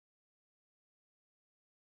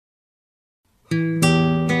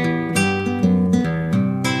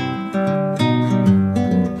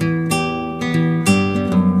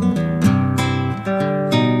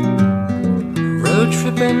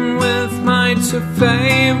to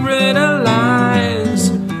favorite allies.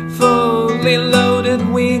 Fully loaded,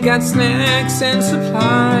 we got snacks and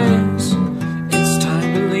supplies. It's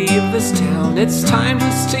time to leave this town, it's time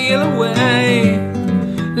to steal away.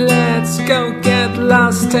 Let's go get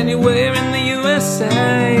lost anywhere in the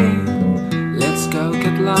USA. Let's go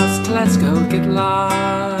get lost, let's go get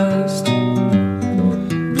lost.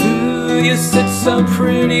 Blue, you sit so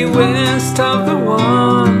pretty west of the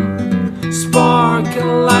one.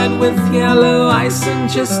 Sparkle light with yellow ice and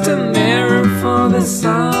just a mirror for the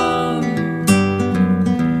sun.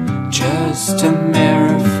 Just a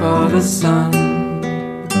mirror for the sun.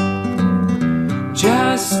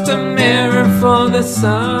 Just a mirror for the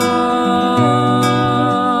sun.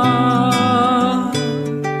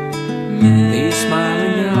 These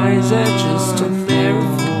smiling eyes are just a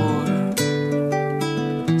metaphor.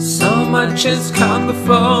 So much has come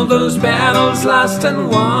before, those battles lost and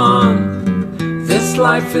won. This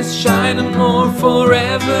life is shining more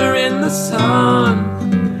forever in the sun.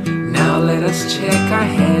 Now let us check our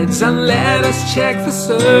heads and let us check the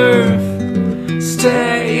surf.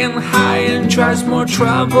 Staying high and tries more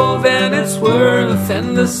trouble than it's worth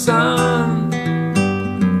in the sun.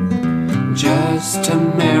 Just a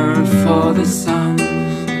mirror for the sun.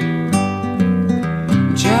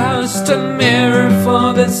 Just a mirror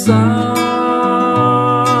for the sun.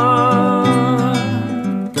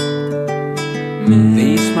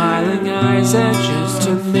 These smiling eyes are just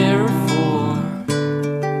a metaphor.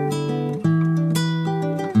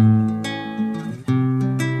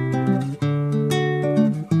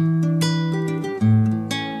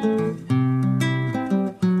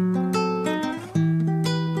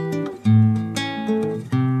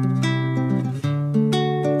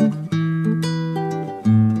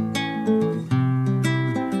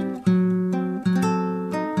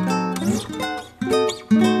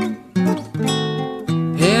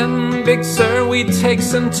 Big Sur, we take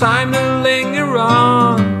some time to linger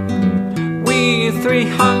on. We three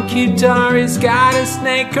hunky-dories got a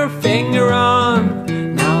snake or finger on.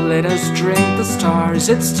 Now let us drink the stars,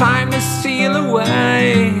 it's time to steal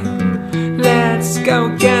away. Let's go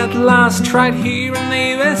get lost right here in the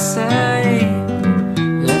USA.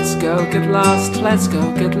 Let's go get lost, let's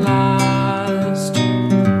go get lost.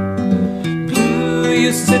 Blue,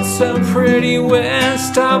 you sit so pretty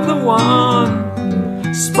west of the one.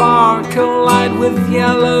 Sparkle light with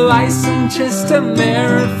yellow ice and just a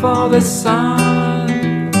mirror for the sun.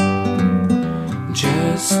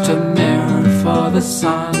 Just a mirror for the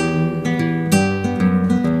sun.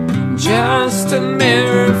 Just a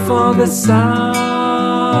mirror for the sun.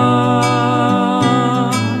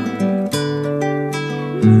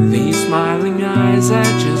 These smiling eyes are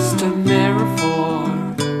just a metaphor.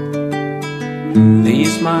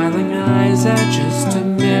 These smiling eyes are just a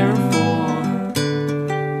metaphor.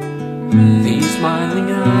 These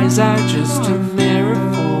smiling eyes are just a mirror.